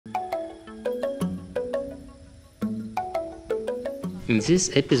In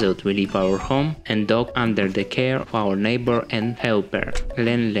this episode we leave our home and dog under the care of our neighbor and helper,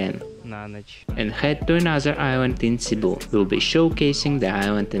 Len Len, and head to another island in Cebu. We'll be showcasing the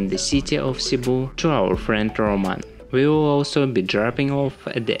island and the city of Cebu to our friend Roman. We will also be dropping off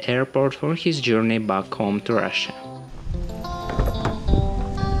at the airport for his journey back home to Russia.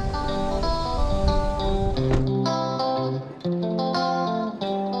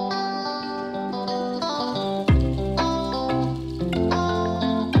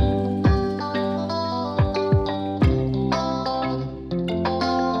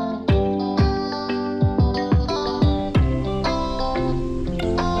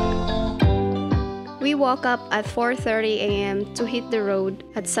 We woke up at 4:30 a.m. to hit the road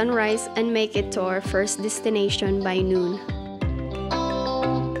at sunrise and make it to our first destination by noon.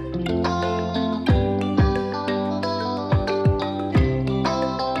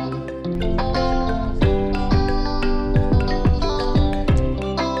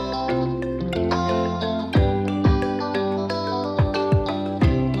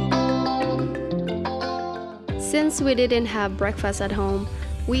 Since we didn't have breakfast at home,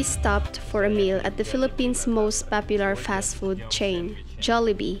 we stopped for a meal at the Philippines' most popular fast food chain,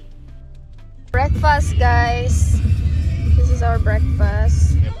 Jollibee. Breakfast, guys! This is our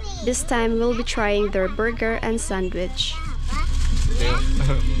breakfast. This time, we'll be trying their burger and sandwich.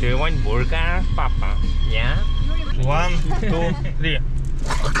 Do you want burger, Papa? Yeah? 1, 2, 3.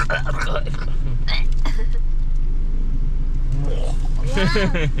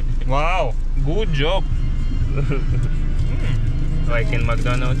 Wow, good job. Like in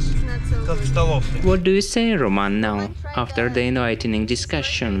McDonald's. What do you say, Roman, now, after the enlightening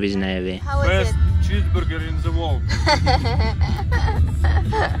discussion with Navy? Best cheeseburger in the world.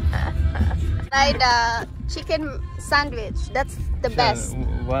 Try the chicken sandwich. That's the best.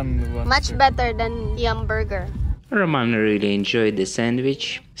 Much better than Yum Burger. Roman really enjoyed the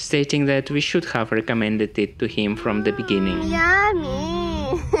sandwich, stating that we should have recommended it to him from the beginning.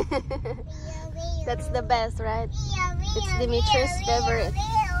 Yummy! That's the best, right? It's Dimitri's favorite.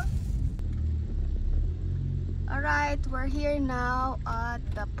 Alright, we're here now at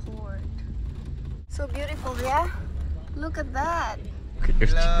the port. So beautiful, yeah? Look at that!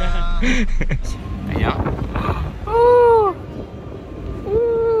 Yeah. Ooh.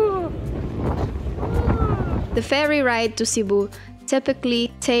 Ooh. The ferry ride to Cebu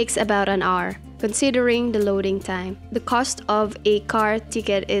typically takes about an hour, considering the loading time. The cost of a car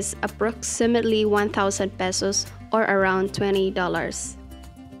ticket is approximately 1,000 pesos or around $20.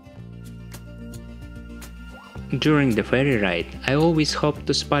 During the ferry ride, I always hope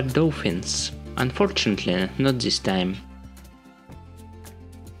to spot dolphins. Unfortunately, not this time.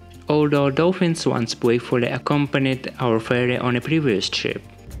 Although dolphins once playfully accompanied our ferry on a previous trip.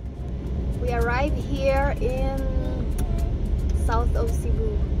 We arrived here in south of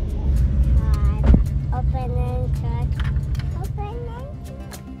Cebu. Open and shut. Open and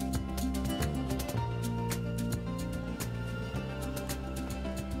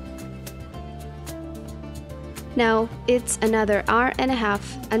Now, it's another hour and a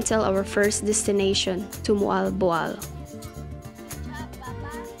half until our first destination, to Mual Boal.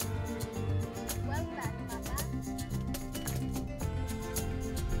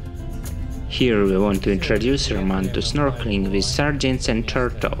 Here we want to introduce Roman to snorkeling with sardines and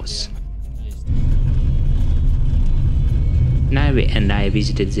turtles. Navi and I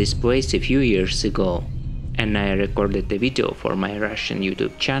visited this place a few years ago, and I recorded a video for my Russian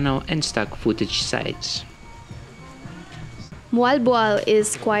YouTube channel and stock footage sites. Mual Boal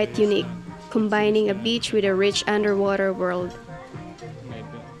is quite unique, combining a beach with a rich underwater world.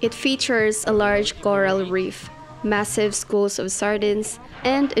 It features a large coral reef, massive schools of sardines,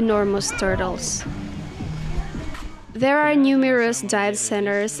 and enormous turtles. There are numerous dive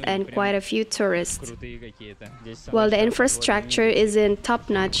centers and quite a few tourists. While the infrastructure isn't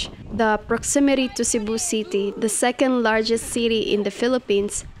top-notch, the proximity to Cebu City, the second largest city in the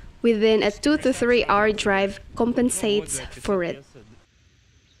Philippines, within a 2 to 3 hour drive compensates for it.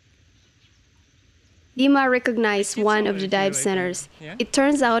 Dima recognized one of the dive centers. It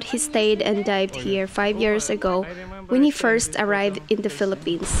turns out he stayed and dived here 5 years ago when he first arrived in the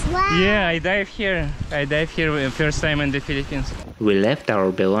Philippines. Yeah, I dive here. I dive here first time in the Philippines. We left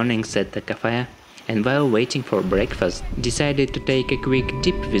our belongings at the cafe, and while waiting for breakfast, decided to take a quick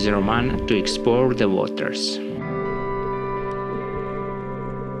dip with Roman to explore the waters.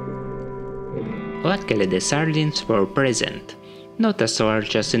 Luckily, the sardines were present, not as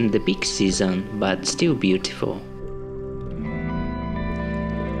large as in the peak season, but still beautiful.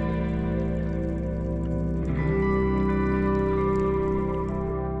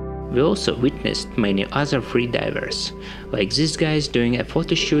 We also witnessed many other freedivers, like these guys doing a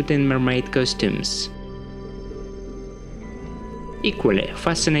photo shoot in mermaid costumes. Equally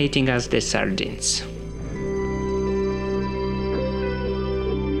fascinating as the sardines.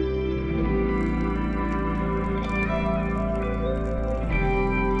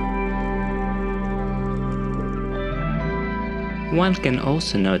 One can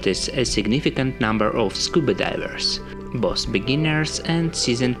also notice a significant number of scuba divers, both beginners and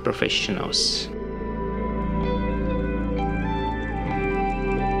seasoned professionals.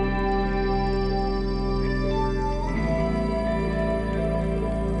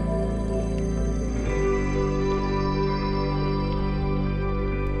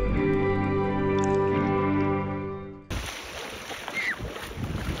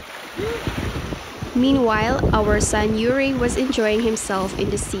 Meanwhile, our son Yuri was enjoying himself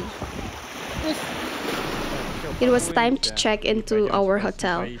in the sea. It was time to check into our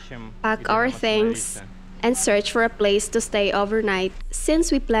hotel, pack our things, and search for a place to stay overnight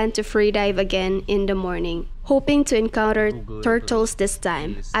since we plan to freedive again in the morning, hoping to encounter turtles this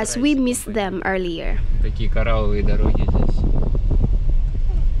time, as we missed them earlier.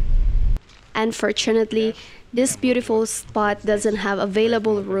 Unfortunately, this beautiful spot doesn't have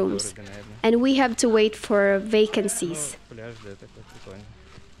available rooms, and we have to wait for vacancies.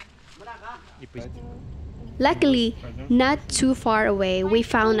 Luckily, not too far away, we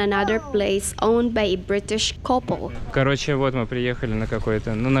found another place owned by a British couple. Короче, вот мы приехали на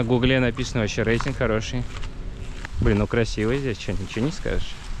какой-то, ну на гугле написано вообще рейтинг хороший. Блин, ну красиво здесь, что, ничего не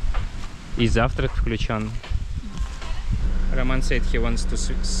скажешь. И завтрак включен. Roman said he wants to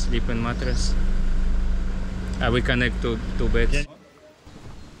sleep in mattress. We connect to two beds.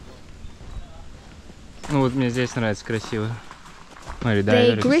 Ну вот мне здесь нравится, красиво.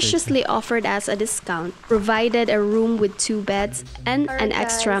 They graciously offered us a discount, provided a room with 2 beds and an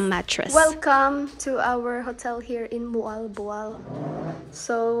extra mattress. Welcome to our hotel here in Boal.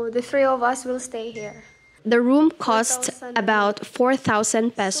 So the 3 of us will stay here. The room cost about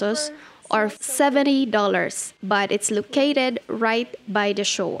 4,000 pesos or $70, but it's located right by the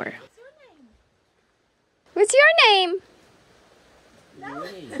shore. What's your name?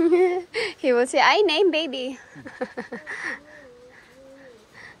 He will say, I name baby.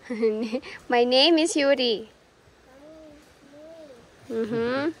 My name is Yuri.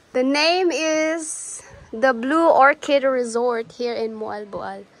 The name is the Blue Orchid Resort here in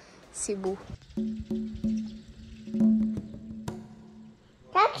Boal, Cebu.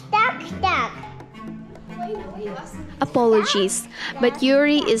 Stop. Apologies, but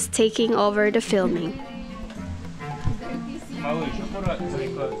Yuri is taking over the filming.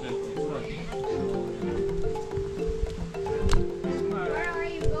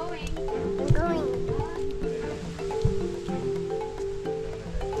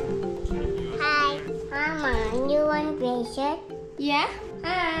 You want picture? Yeah?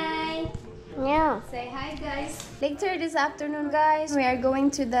 Hi! No. Say hi, guys. Later this afternoon, guys, we are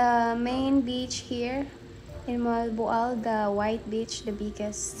going to the main beach here in Boal, the White Beach, the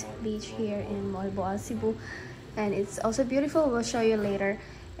biggest beach here in Boal, Cebu. And it's also beautiful. We'll show you later.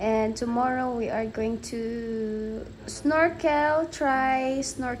 And tomorrow we are going to try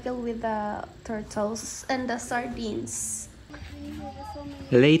snorkel with the turtles and the sardines.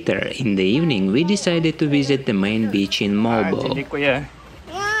 Later in the evening, we decided to visit the main beach in Malbo. Yeah.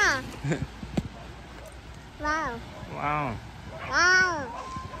 Wow.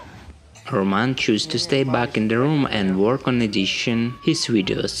 Roman chose to stay back in the room and work on editing his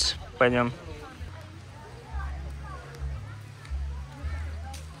videos. Пойдем.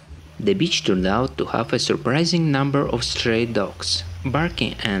 The beach turned out to have a surprising number of stray dogs,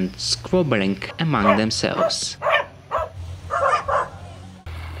 barking and squabbling among themselves.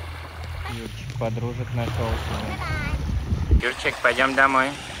 Подружек нашелся. Юрчик, пойдем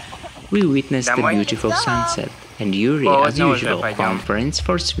домой. We witnessed a beautiful sunset, and Yuri, as usual, пойдем. found friends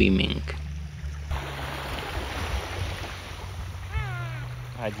for swimming.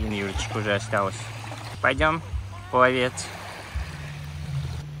 Один Юрчик уже остался. Пойдем, пловец.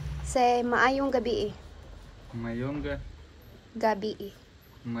 Say maayong gabi. Майонга. Gabi.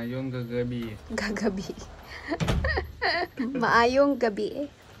 Майонга Габи. Gagabi. Maayong gabi.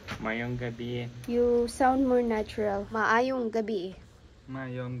 Майон Габи. You sound more natural. Maayong gabi.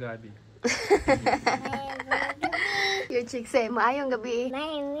 Майон Габи. Your chick say maayong gabi.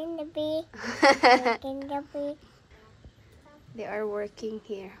 They are working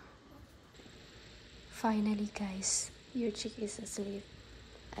here. Finally, guys, your chick is asleep.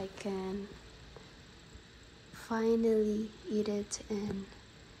 I can finally eat it and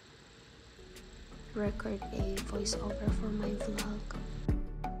record a voiceover for my vlog.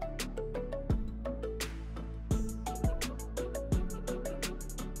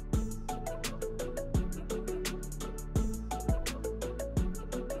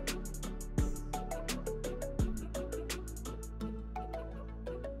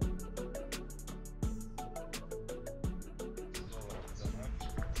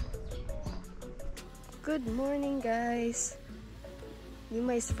 Good morning, guys.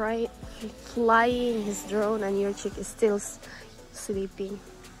 Yuma is flying his drone and your chick is still sleeping.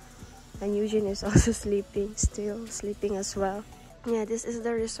 And Eugene is also still sleeping as well. Yeah, this is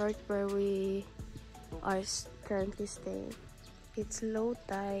the resort where we are currently staying. It's low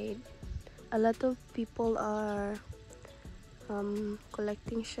tide. A lot of people are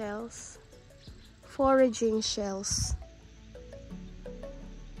collecting shells, foraging shells.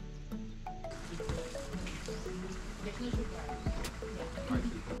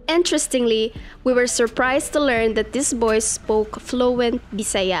 Interestingly, we were surprised to learn that these boys spoke fluent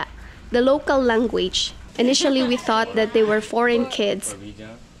Bisaya, the local language. Initially, we thought that they were foreign kids,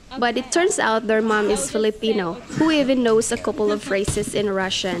 but it turns out their mom is Filipino, who even knows a couple of phrases in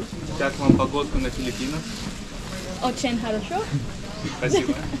Russian. Очень хорошо.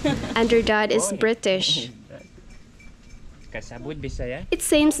 And their dad is British. It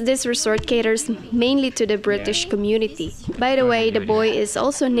seems this resort caters mainly to the British community. By the way, the boy is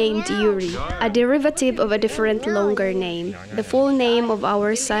also named Yuri, a derivative of a different longer name. The full name of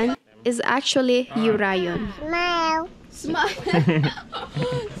our son is actually Urayon. Smile. Smile.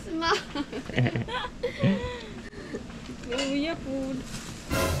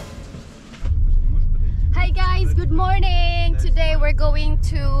 Hi guys, good morning! Today we're going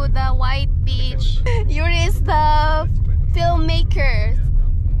to the White Beach. Yuri is the filmmaker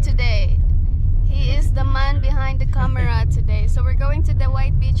today. He is the man behind the camera today. So we're going to the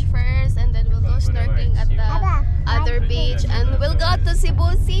White Beach first and then we'll go snorkeling at the other beach and we'll go to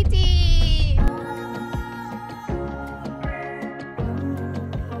Cebu City!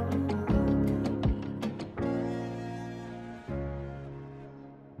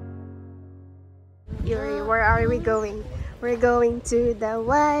 Yuri, where are we going? We're going to the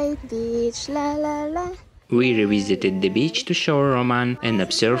White Beach, la la la. We revisited the beach to show Roman and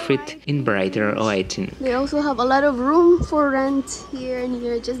observe it in brighter lighting. They also have a lot of room for rent here,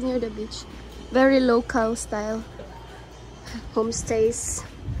 just near the beach. Very local style homestays.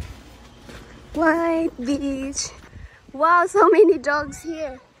 White Beach. Wow, so many dogs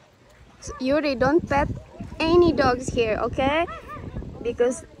here. So, Yuri, don't pet any dogs here, okay?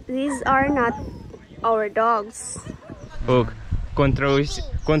 Because these are not our dogs. Look, Ctrl C,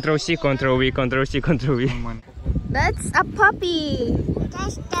 Ctrl V, Ctrl C, Ctrl V. That's a puppy.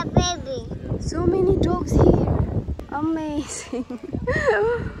 That's the baby. So many dogs here. Amazing.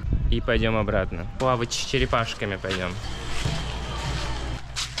 И пойдем обратно. Плавать с черепашками пойдем.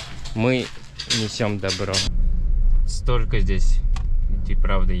 Мы несем добро. Столько здесь, и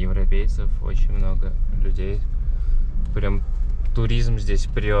правда, европейцев, очень много людей. Прям туризм здесь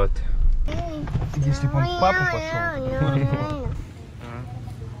прет. Если бы он в папу пошел.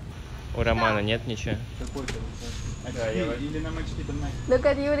 У Романа нет ничего. Look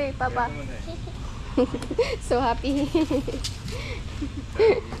at Yuri, Papa. So happy.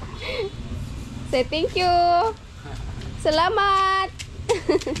 Say thank you. Salamat.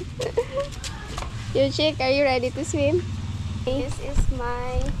 Your chick, are you ready to swim? This is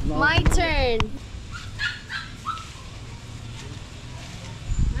my turn.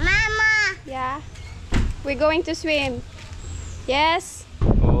 Mama. Yeah. We're going to swim. Yes.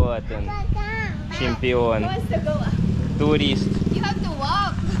 Вот он, чемпион, Who wants to go? турист. You have to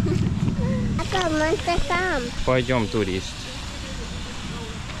walk. I want to come. Пойдем, турист.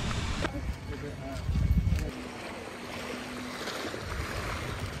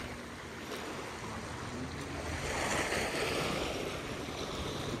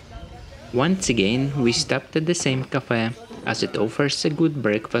 Once again, we stopped at the same cafe, as it offers a good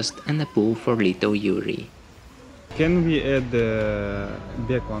breakfast and a pool for little Yuri. Can we add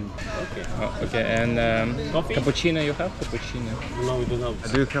bacon? Okay, and Coffee? cappuccino you have? Cappuccino. No, we don't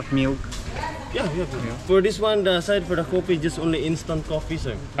have. Do you have milk? Yeah, we have. For this one, the side for the coffee, just only instant coffee,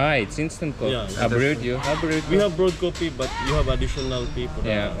 sir. Ah, it's instant coffee. Yeah. A brewed, you have brewed? We have brewed coffee, but you have additional fee for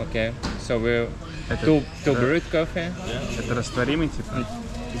Yeah, okay. So we're two brewed coffee. Это растворимый типа?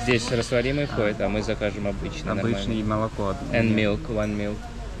 Здесь растворимый входит, а мы закажем обычный, Обычный нормальный. молоко. And milk, one milk.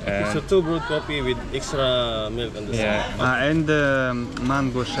 It's a 2 brewed coffee with extra milk on the Yeah. side. And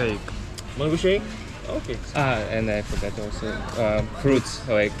mango shake. Mango shake? Okay. Ah, and I forgot also fruits,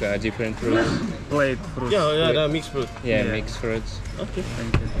 like different fruits. Plate fruit. Yeah, the mixed fruit. Yeah, Yeah. mixed fruits. Okay.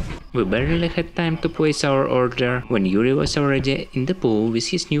 Thank you. We barely had time to place our order when Yuri was already in the pool with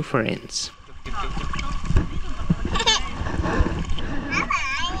his new friends.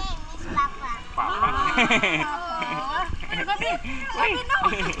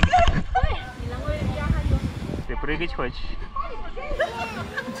 Ты прыгать хочешь?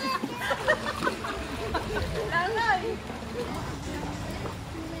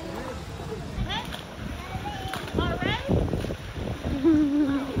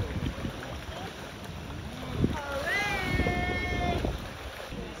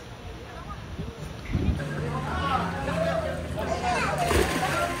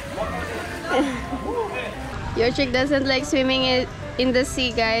 Your chick doesn't like swimming in the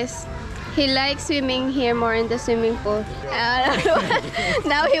sea, guys. He likes swimming here more in the swimming pool.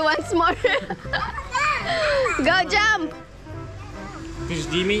 Now he wants more. Go jump!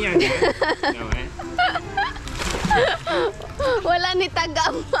 Жди меня, да? Давай. Wala ni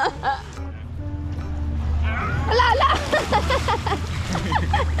tagam. Wala.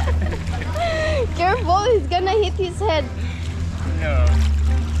 Careful, he's gonna hit his head. No.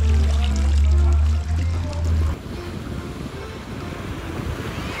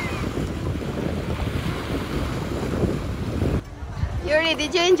 Yuri,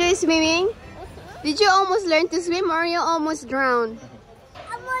 did you enjoy swimming? Did you almost learn to swim or you almost drowned?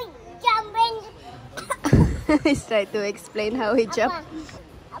 I'm jumping. He's trying to explain how he jumped.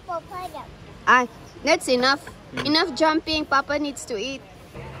 Papa. Ah, that's enough. Enough jumping. Papa needs to eat.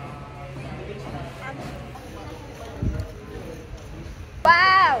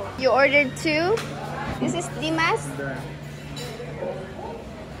 Wow! You ordered 2? This is Dimas?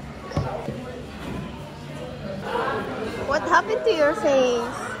 What happened to your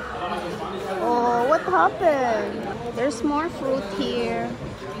face? Oh, what happened? There's more fruit here.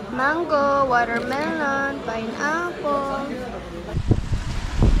 Mango, watermelon, pineapple.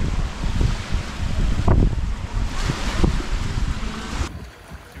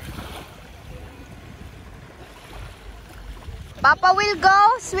 Papa will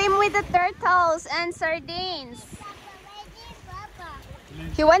go swim with the turtles and sardines.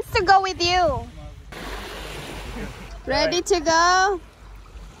 He wants to go with you. Ready to go?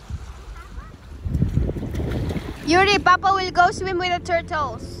 Yuri, Papa will go swim with the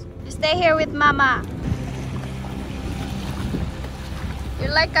turtles. You stay here with Mama. You're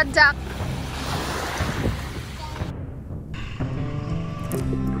like a duck.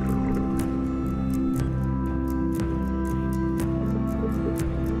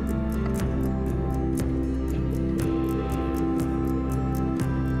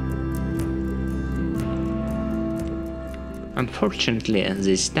 Unfortunately,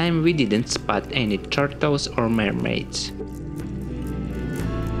 this time we didn't spot any turtles or mermaids.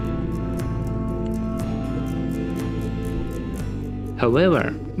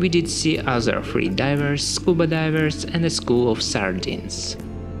 However, we did see other free divers, scuba divers and a school of sardines.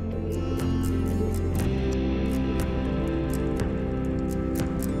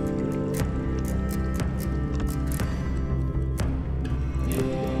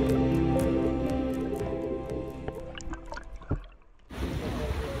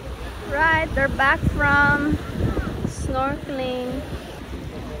 Right, they're back from snorkeling.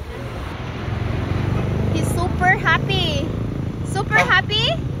 He's super happy. Super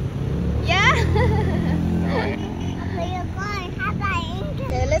happy? Yeah?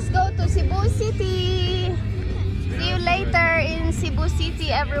 Okay, let's go to Cebu City. See you later in Cebu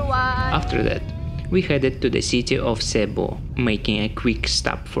City, everyone. After that, we headed to the city of Cebu, making a quick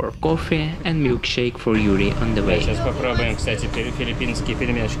stop for coffee and milkshake for Yuri on the way. Сейчас попробуем, кстати, филиппинские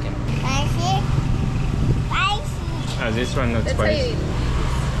пельмешки. Spicy. А, this one not That's how you spicy. eat.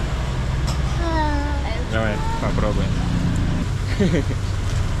 Давай, попробуем. Не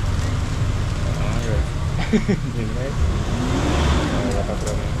нравится? Давай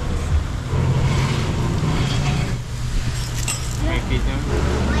попробуем. Как видим.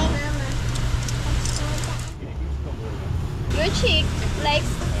 Your chick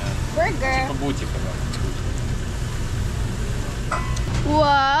likes burger. Бутика.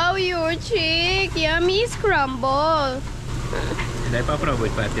 Wow, your chick. Yummy scramble. Дай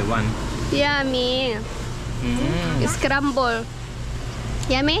попробовать, папе. One. Yummy. Scramble.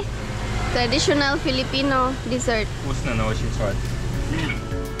 Yummy? Traditional Filipino dessert. Вкусно, но очень сладко.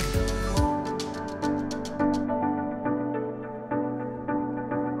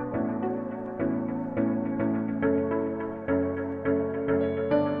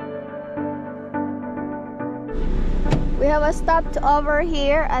 We have a stopped over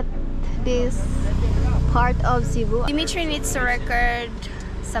here at this part of Cebu. Dimitri needs to record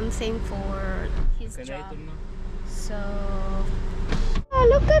something for his job. So... Oh,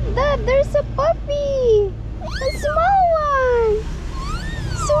 look at that! There's a puppy! A small one!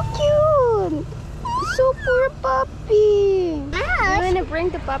 So cute! So poor puppy! You wanna bring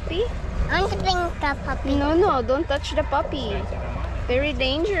the puppy? I want to bring the puppy. No, no, don't touch the puppy. Very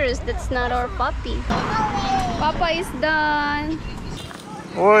dangerous. That's not our puppy. Papa is done.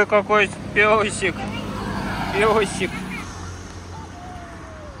 Ой, какой песик! Песик!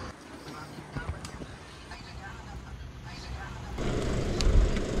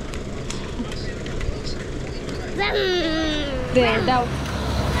 There, down.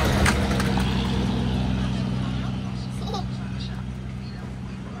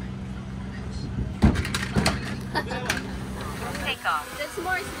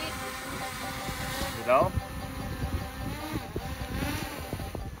 Go.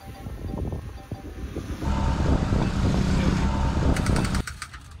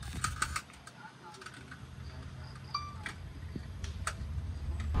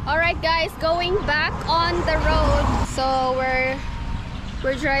 Alright guys, going back on the road. So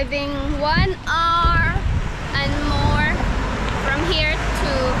we're driving 1 hour and more from here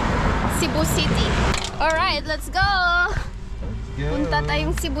to Cebu City. Alright, let's go! Punta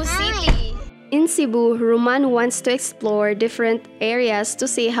tayong Cebu City. In Cebu, Roman wants to explore different areas to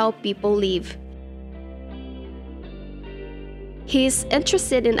see how people live. He's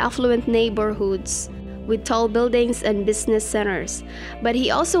interested in affluent neighborhoods with tall buildings and business centers, but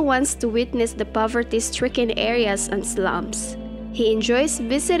he also wants to witness the poverty-stricken areas and slums. He enjoys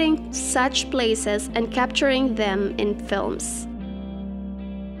visiting such places and capturing them in films.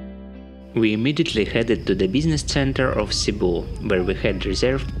 We immediately headed to the business center of Cebu, where we had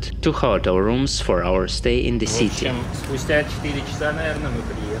reserved 2 hotel rooms for our stay in the city. Спустя 4 часа, наверное, мы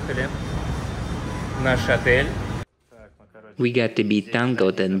приехали в наш отель. We got a bit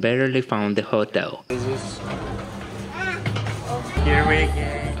tangled and barely found the hotel. Here we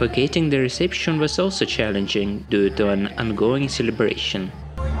go. Locating the reception was also challenging due to an ongoing celebration.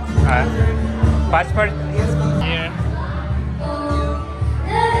 Passport here.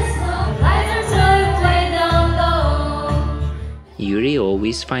 Yuri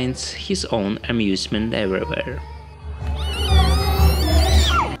always finds his own amusement everywhere.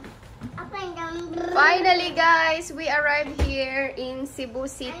 Finally guys, we arrived here in Cebu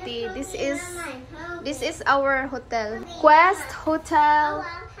City. This is our hotel. Quest Hotel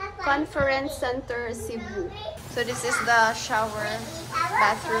Conference Center Cebu. So this is the shower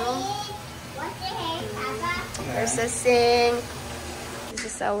bathroom. There's a sink.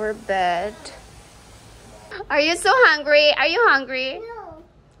 This is our bed. Are you so hungry? Are you hungry? No.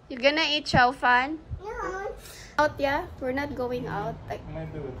 You gonna eat chow fan? No. Out, yeah? We're not going out. Like,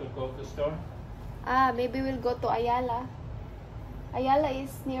 Maybe we could go to the store. maybe we'll go to Ayala. Ayala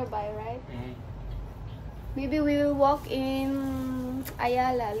is nearby, right? Maybe we will walk in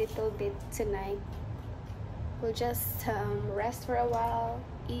Ayala a little bit tonight. We'll just rest for a while,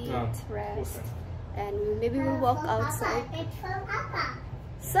 eat, rest, and maybe we'll walk outside. It's for Papa.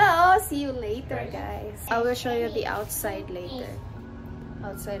 So, see you later, guys. I will show you the outside later.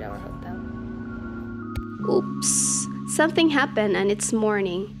 Outside our hotel. Oops. Something happened and it's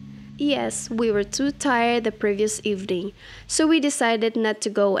morning. Yes, we were too tired the previous evening, so we decided not to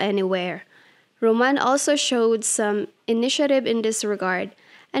go anywhere. Roman also showed some initiative in this regard,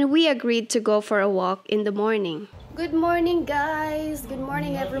 and we agreed to go for a walk in the morning. Good morning, guys. Good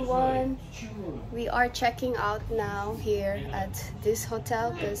morning, everyone. We are checking out now here at this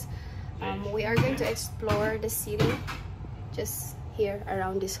hotel because we are going to explore the city just here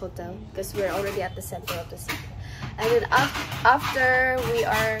around this hotel because we're already at the center of the city. And then after we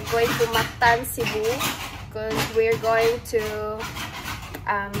are going to Mactan, Cebu, because we're going to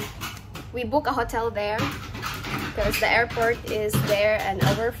we book a hotel there because the airport is there and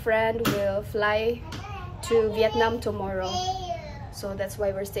our friend will fly to Vietnam tomorrow, so that's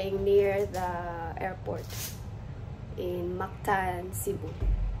why we're staying near the airport in Mactan, Cebu.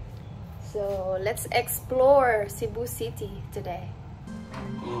 So let's explore Cebu City today.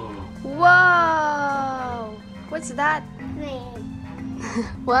 Wow! What's that?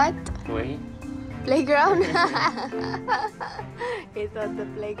 What? Wait. Playground? He thought the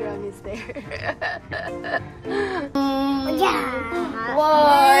playground is there.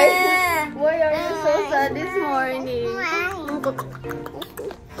 Why? Why are you so sad this morning?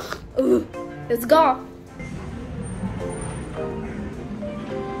 Let's go!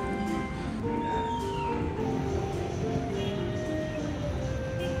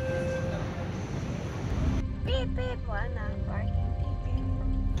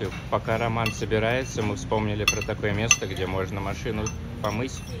 Пока Роман собирается, мы вспомнили про такое место, где можно машину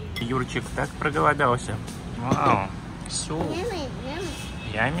помыть. Юрчик так проголодался. Вау. Суп.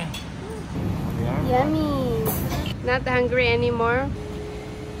 Yummy. Yummy. Not hungry anymore.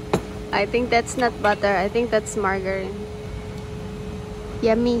 I think that's not butter. I think that's margarine.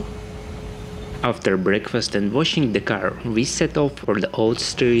 Yummy. After breakfast and washing the car, we set off for the old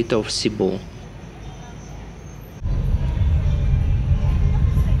street of Cebu.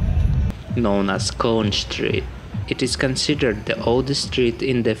 Known as Cone Street, it is considered the oldest street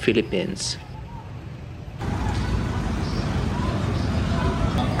in the Philippines.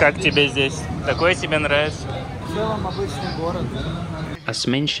 Как тебе здесь? Какой тебе нравится? В целом обычный город. As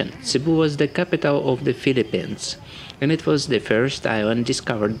mentioned, Cebu was the capital of the Philippines, and it was the first island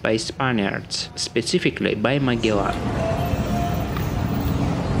discovered by Spaniards, specifically by Magellan.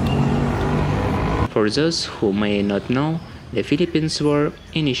 For those who may not know, the Philippines were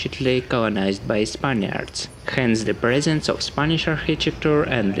initially colonized by Spaniards, hence the presence of Spanish architecture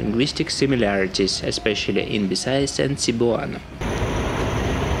and linguistic similarities, especially in Visayas and Cebuano.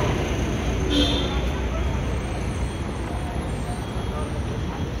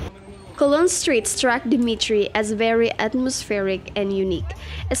 Colon Street struck Dimitri as very atmospheric and unique,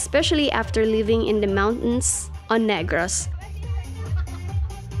 especially after living in the mountains on Negros.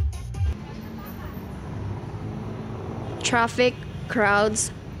 Traffic,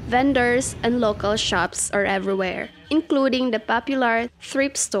 crowds, vendors, and local shops are everywhere, including the popular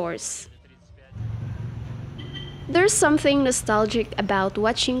thrift stores. There's something nostalgic about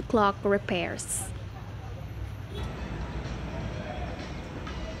watching clock repairs.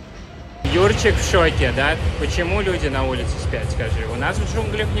 Юрчик в шоке, да? Почему люди на улице спят, скажи? У нас в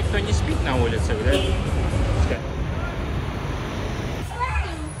джунглях никто не спит на улицах, да?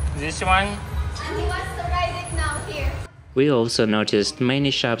 This one? He wants to ride it now here. We also noticed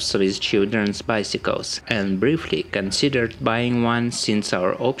many shops with children's bicycles and briefly considered buying one since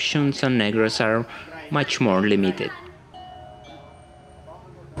our options on Negros are much more limited.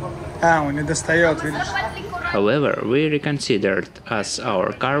 Он не достает, видишь? However, we reconsidered as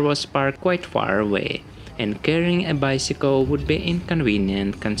our car was parked quite far away, and carrying a bicycle would be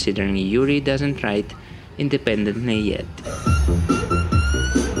inconvenient considering Yuri doesn't ride independently yet.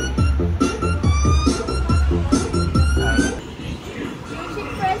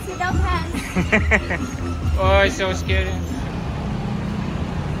 Oh, so scary.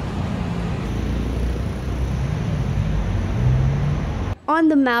 On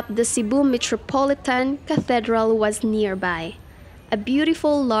the map, the Cebu Metropolitan Cathedral was nearby. A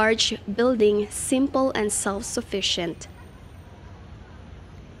beautiful large building, simple and self-sufficient.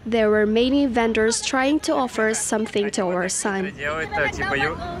 There were many vendors trying to offer something to our son.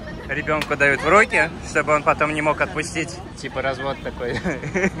 Ребенку дают в руки, чтобы он потом не мог отпустить. Типа развод такой.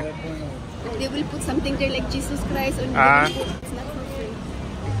 They will put something there like Jesus Christ on it's not for free.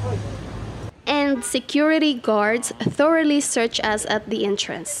 And security guards thoroughly search us at the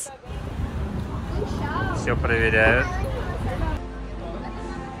entrance. Все проверяют.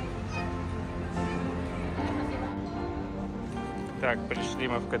 Так, пришли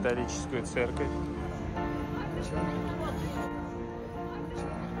мы в католическую церковь.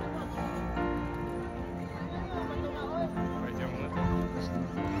 Пойдем внутрь.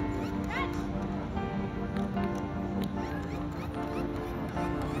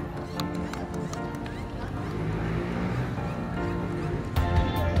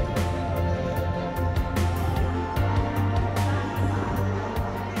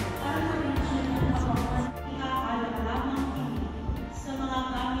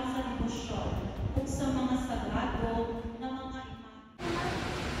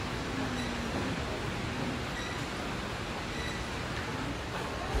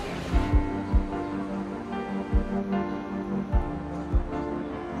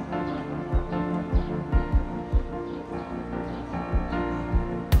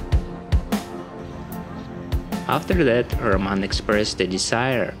 After that, Roman expressed a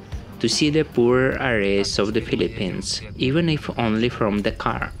desire to see the poorer areas of the Philippines, even if only from the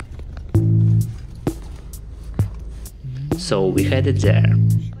car. So we headed there.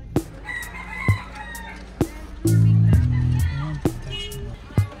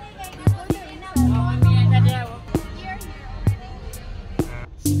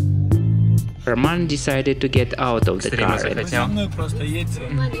 Roman decided to get out of the car and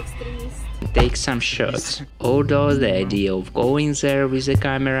take some shots, although the idea of going there with a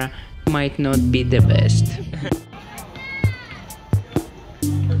camera might not be the best.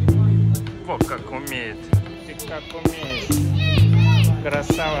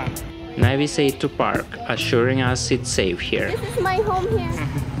 Navi said to park, assuring us it's safe here. This is my home here.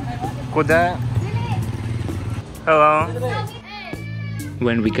 Куда? Hello.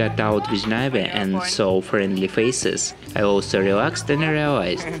 When we got out with Navi and saw friendly faces, I also relaxed and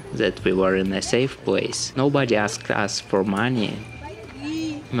realized that we were in a safe place. Nobody asked us for money.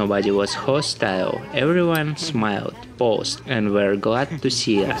 Nobody was hostile. Everyone smiled, paused, and were glad to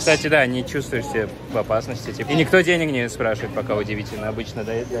see us. Кстати, да, не чувствуешь себя в опасности. Типа. И никто денег не спрашивает, пока удивительно. Обычно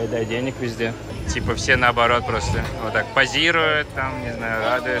дай денег везде. Типа все наоборот просто вот так позируют, там, не знаю,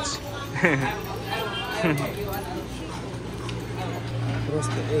 радуются.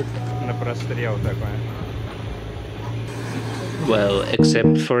 На прострел такой. Well,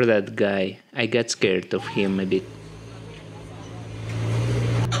 except for that guy, I got scared of him a bit.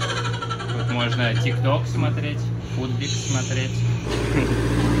 Тут можно TikTok смотреть, футбик смотреть.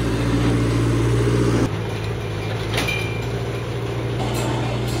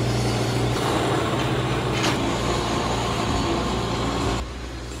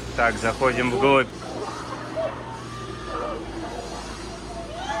 Так, заходим вглубь.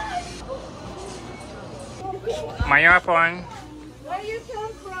 My phone. Where you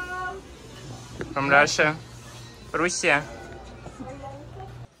come from? From Russia. Russia.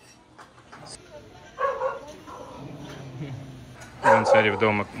 Вон, смотри, в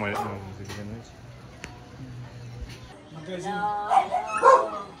домик можно заглянуть.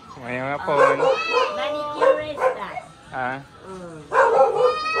 Моя phone. А?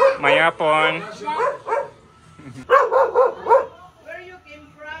 Моя phone.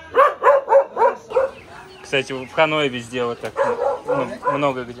 Кстати, в Ханое везде вот так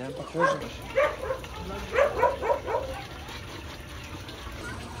много где. Похоже.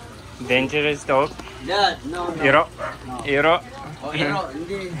 Dangerous dog. Yeah, no. Iro. Iro. Oh, hero,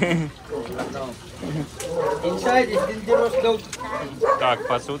 hindi. No. Inside is dangerous dog. Так,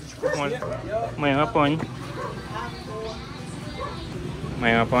 посудочку можно. Моя понь.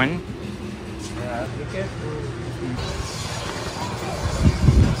 Моя понь.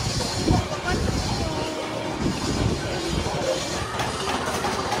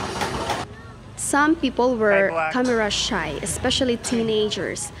 Some people were camera shy, especially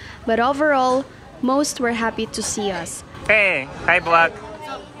teenagers, but overall, most were happy to see us. Hey, hi Black.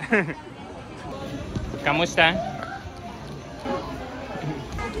 Kamusta?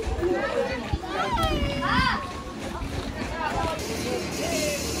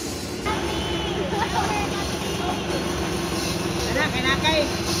 Nakay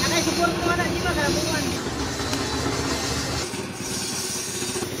support mo na, di ba kalabuan?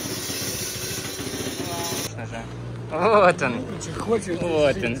 Вот он.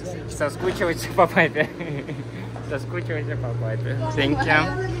 Вот он. Соскучивайся по папе. Соскучивайся по папе. Thank you.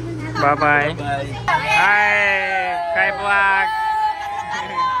 Bye bye. Hi Black.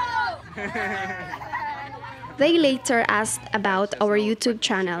 They later asked about our YouTube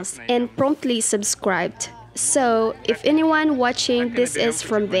channels and promptly subscribed. So, if anyone watching this is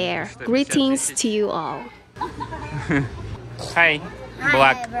from there, greetings to you all. Hi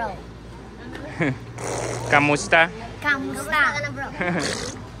Black. bro. Kamusta? Kamusta ka na, bro?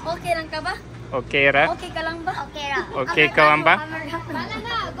 Okay lang ka ba? Okay ra? Okay ka lang ba? Okay ra. Okay ka lang ba? Wala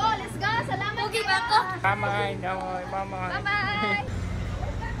na. Go, let's go. Salamat. Okay ba ako? Bye-bye. Bye-bye.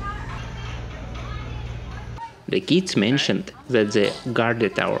 The kids mentioned that they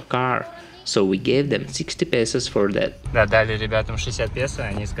guarded our car, so we gave them 60 pesos for that. Да, дали ребятам 60 песо,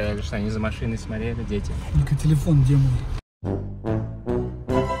 они сказали, что они за машиной смотрели, дети. Только телефон где мой?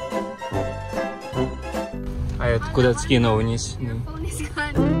 А это куда-то скинул вниз. Phone is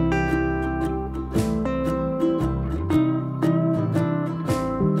gone.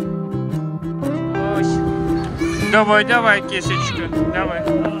 Давай, давай, кисечка, давай.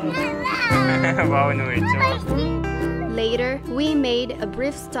 Волнуется. Later, we made a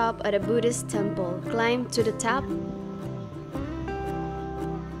brief stop at a Buddhist temple, climbed to the top,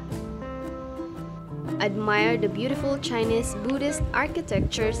 admired the beautiful Chinese Buddhist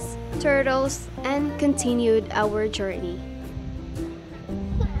architectures, turtles, and continued our journey.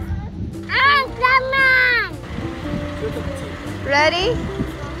 Come on! Ready?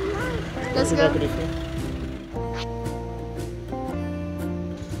 Let's go.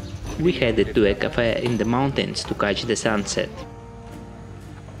 We headed to a cafe in the mountains to catch the sunset.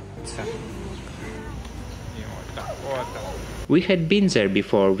 We had been there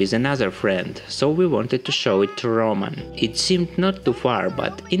before with another friend, so we wanted to show it to Roman. It seemed not too far,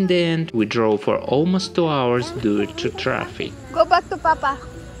 but in the end we drove for almost 2 hours due to traffic. Go back to Papa.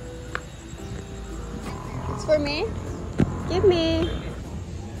 It's for me. Give me.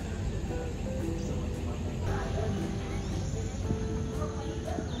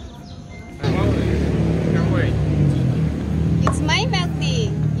 It's my milk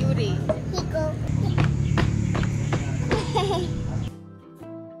tea, Yuri. Hiko.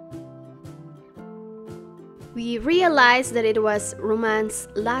 We realized that it was Roman's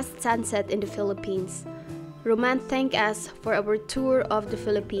last sunset in the Philippines. Roman thanked us for our tour of the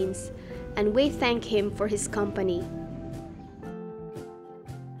Philippines, and we thank him for his company.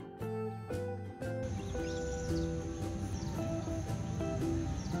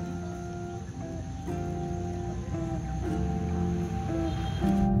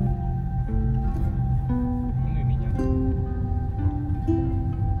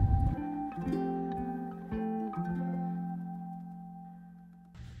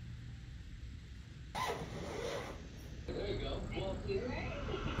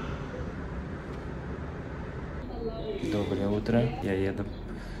 Доброе утро. Я еду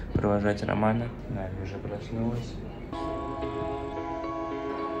провожать Романа. Наня уже проснулась.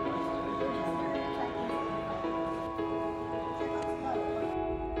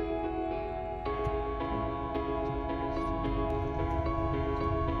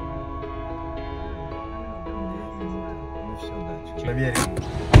 Проверим.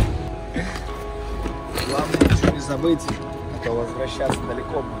 Главное ничего не забыть, а то возвращаться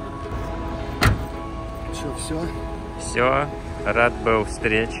далеко будет. Что, все? Все, рад был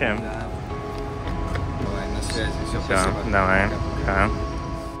встрече. Да. Давай, на связи. Все, Все, спасибо. давай. Пока.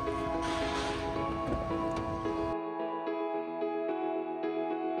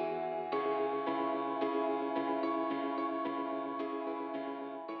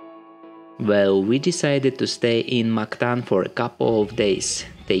 Well, we decided to stay in Mactan for a couple of days,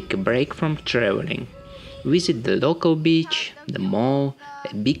 take a break from traveling, visit the local beach, the mall,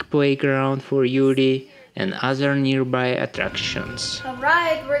 a big playground for Yuri, and other nearby attractions.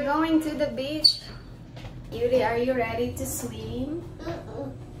 Alright, we're going to the beach. Yuri, are you ready to swim?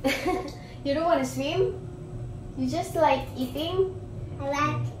 You don't want to swim? You just like eating? I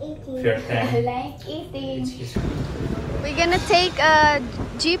like eating. I like eating. We're gonna take a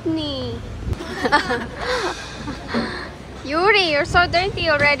jeepney. Yuri, you're so dirty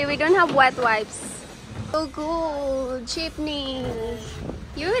already. We don't have wet wipes. So cool, jeepney.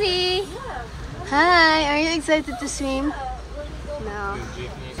 Yuri. Hi, are you excited to swim? No.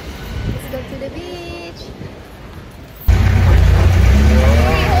 Let's go to the beach.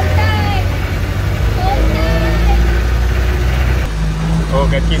 Yuri, hold tight. Hold tight. Oh,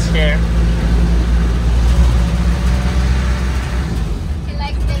 got his hair. He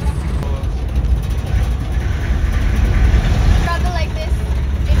likes this. Travel like this.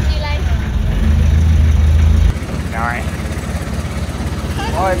 Disney life. Давай.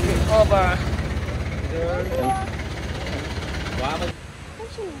 Ой, оба.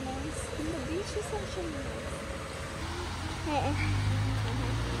 Actually nice. The beach is actually nice.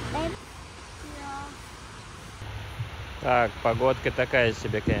 Так, погодка такая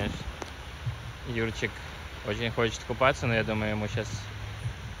себе, конечно. Юрчик очень хочет купаться, но я думаю, ему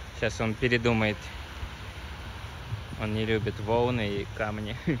сейчас он передумает. Он не любит волны и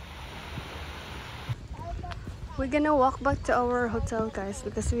камни. We're gonna walk back to our hotel, guys,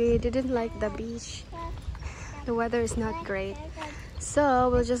 because we didn't like the beach. The weather is not great. So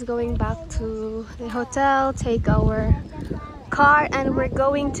we're just going back to the hotel, take our car, and we're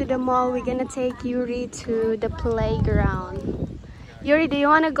going to the mall. We're gonna take Yuri to the playground. Yuri, do you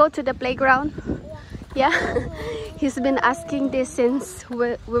want to go to the playground? Yeah? He's been asking this since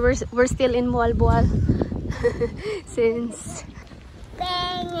we're still in Mualboal. Since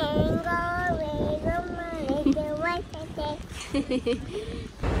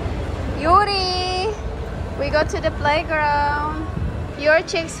Yuri, we go to the playground. Your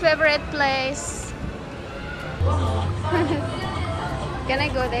chick's favorite place. Can I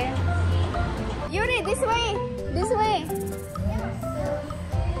go there? Yuri, this way. This way.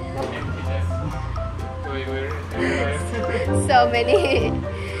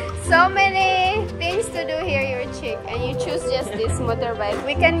 So many things to do here, your chick, and you choose just this motorbike.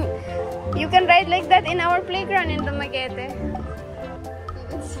 You can ride like that in our playground in Dumaguete.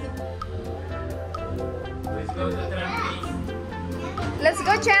 Let's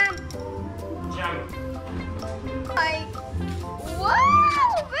go, champ. Like,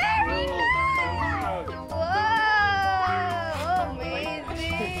 wow, very nice. Wow,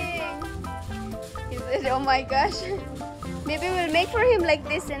 amazing. He said, oh my gosh. Maybe we'll make for him like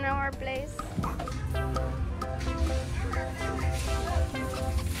this in our place.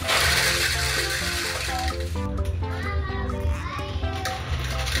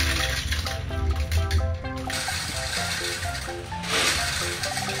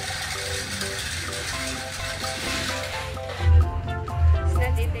 It's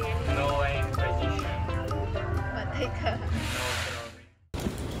not eating anything. No way position. But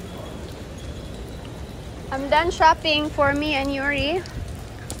I'm done shopping for me and Yuri,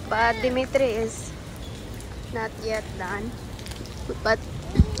 but Dimitri is not yet done. But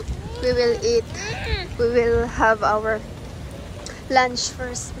we will eat. We will have our lunch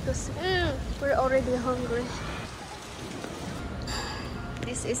first because we're already hungry.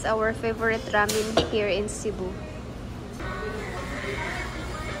 This is our favorite ramen here in Cebu.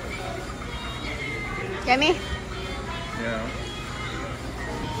 Yummy? Yeah.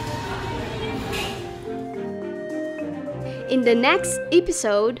 In the next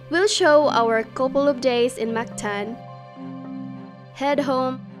episode, we'll show our couple of days in Mactan, head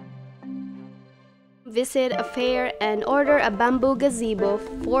home, visit a fair, and order a bamboo gazebo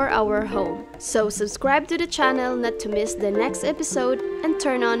for our home. So subscribe to the channel not to miss the next episode and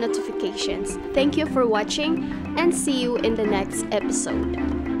turn on notifications. Thank you for watching and see you in the next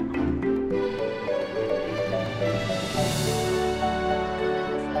episode.